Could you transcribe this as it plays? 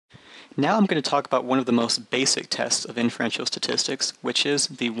Now I'm going to talk about one of the most basic tests of inferential statistics, which is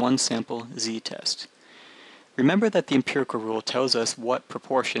the one-sample z-test. Remember that the empirical rule tells us what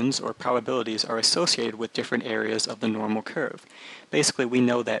proportions or probabilities are associated with different areas of the normal curve. Basically, we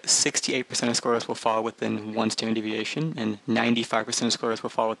know that 68% of scores will fall within one standard deviation, and 95% of scores will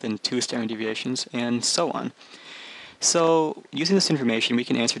fall within two standard deviations, and so on. So, using this information, we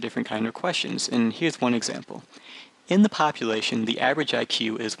can answer different kinds of questions, and here's one example. In the population, the average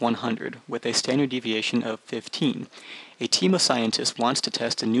IQ is 100, with a standard deviation of 15. A team of scientists wants to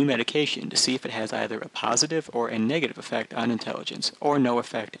test a new medication to see if it has either a positive or a negative effect on intelligence, or no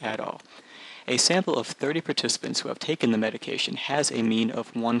effect at all. A sample of 30 participants who have taken the medication has a mean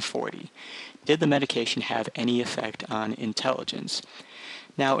of 140. Did the medication have any effect on intelligence?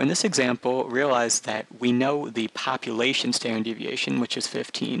 Now, in this example, realize that we know the population standard deviation, which is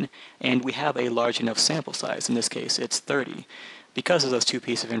 15, and we have a large enough sample size. In this case, it's 30. Because of those two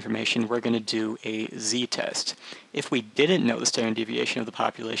pieces of information, we're going to do a z-test. If we didn't know the standard deviation of the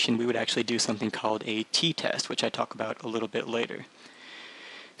population, we would actually do something called a t-test, which I talk about a little bit later.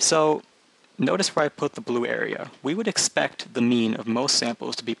 So, notice where I put the blue area. We would expect the mean of most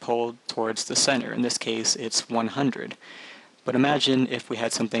samples to be pulled towards the center. In this case, it's 100. But imagine if we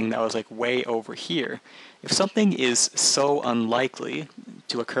had something that was like way over here. If something is so unlikely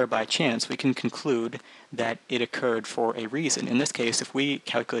to occur by chance, we can conclude that it occurred for a reason. In this case, if we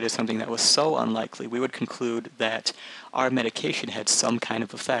calculated something that was so unlikely, we would conclude that our medication had some kind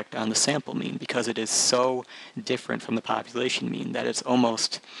of effect on the sample mean because it is so different from the population mean that it's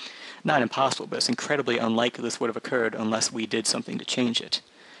almost not impossible, but it's incredibly unlikely this would have occurred unless we did something to change it.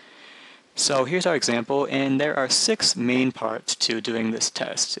 So here's our example, and there are 6 main parts to doing this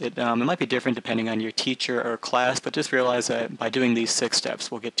test. It might be different depending on your teacher or class, but just realize that by doing these 6 steps,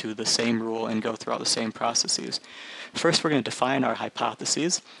 we'll get to the same rule and go through all the same processes. First, we're going to define our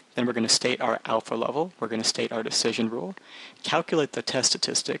hypotheses. Then we're going to state our alpha level. We're going to state our decision rule, calculate the test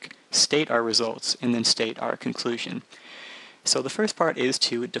statistic, state our results, and then state our conclusion. So the first part is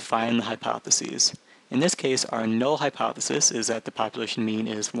to define the hypotheses. In this case, our null hypothesis is that the population mean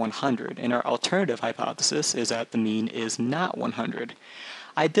is 100, and our alternative hypothesis is that the mean is not 100.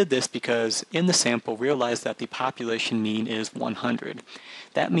 I did this because in the sample realized that the population mean is 100.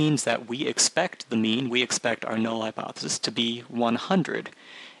 That means that we expect the mean, we expect our null hypothesis to be 100.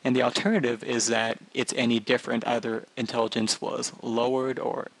 And the alternative is that it's any different, either intelligence was lowered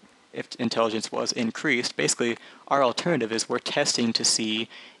or if intelligence was increased. Basically, our alternative is we're testing to see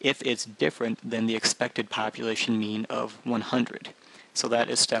if it's different than the expected population mean of 100. So that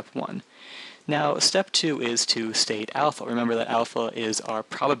is step 1. Now, step 2 is to state alpha. Remember that alpha is our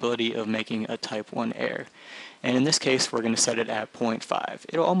probability of making a type 1 error. And in this case, we're going to set it at 0.5.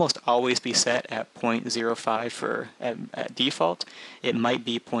 It'll almost always be set at 0.05 at default. It might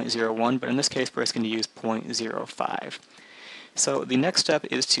be 0.01, but in this case, we're just going to use 0.05. So the next step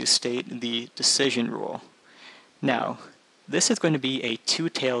is to state the decision rule. Now, this is going to be a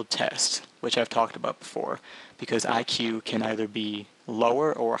two-tailed test, which I've talked about before, because IQ can either be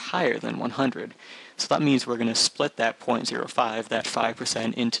lower or higher than 100. So that means we're going to split that 0.05, that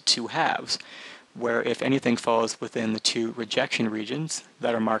 5%, into 2 halves, where if anything falls within the 2 rejection regions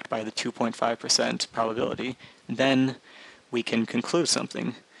that are marked by the 2.5% probability, then we can conclude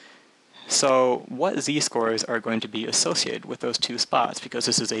something. So what z-scores are going to be associated with those 2 spots, because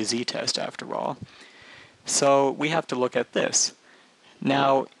this is a z-test after all? So we have to look at this.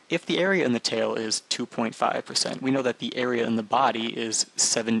 Now, if the area in the tail is 2.5%, we know that the area in the body is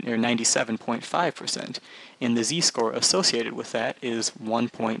 97.5%, and the z-score associated with that is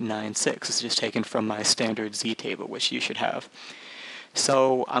 1.96. This is just taken from my standard z-table, which you should have.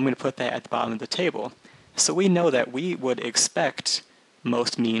 So I'm going to put that at the bottom of the table. So we know that we would expect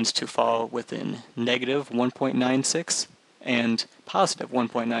most means to fall within negative 1.96 and positive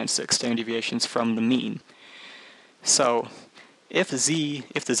 1.96 standard deviations from the mean. So if the z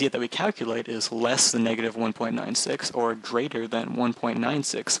that we calculate is less than negative 1.96 or greater than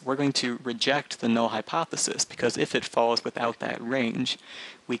 1.96, we're going to reject the null hypothesis, because if it falls without that range,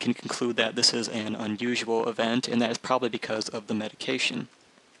 we can conclude that this is an unusual event, and that is probably because of the medication.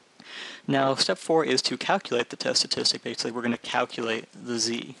 Now, step 4 is to calculate the test statistic. Basically, we're going to calculate the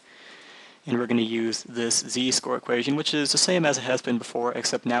z. And we're going to use this z-score equation, which is the same as it has been before,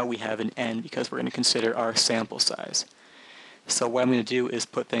 except now we have an n because we're going to consider our sample size. So what I'm going to do is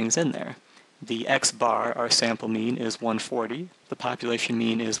put things in there. The x bar, our sample mean, is 140. The population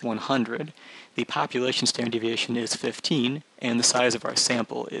mean is 100. The population standard deviation is 15. And the size of our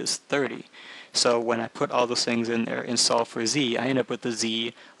sample is 30. So when I put all those things in there and solve for z, I end up with a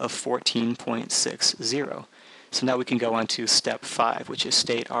z of 14.60. So now we can go on to step 5, which is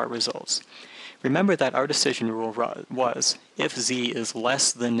state our results. Remember that our decision rule was, if z is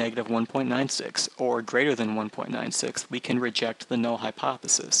less than negative 1.96 or greater than 1.96, we can reject the null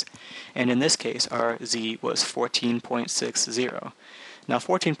hypothesis. And in this case, our z was 14.60. Now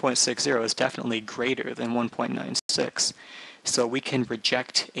 14.60 is definitely greater than 1.96, so we can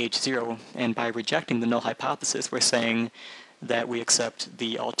reject h0, and by rejecting the null hypothesis, we're saying that we accept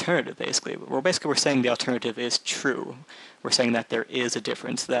the alternative, basically. We're saying the alternative is true. We're saying that there is a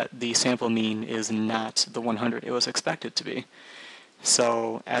difference, that the sample mean is not the 100 it was expected to be.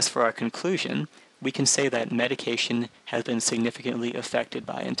 So as for our conclusion, we can say that medication has been significantly affected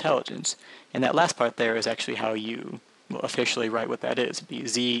by intelligence. And that last part there is actually how you will officially write what that is. It'd be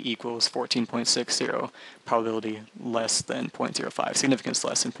z equals 14.60, probability less than 0.05, significance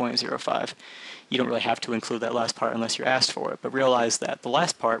less than 0.05. You don't really have to include that last part unless you're asked for it, but realize that the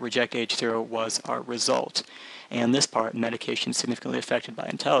last part, reject H0, was our result. And this part, medication significantly affected by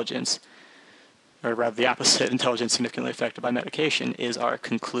intelligence, or rather the opposite, intelligence significantly affected by medication, is our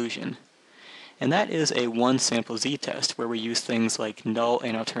conclusion. And that is a one-sample z-test where we use things like null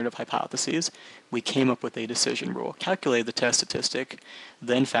and alternative hypotheses. We came up with a decision rule, calculated the test statistic,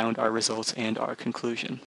 then found our results and our conclusion.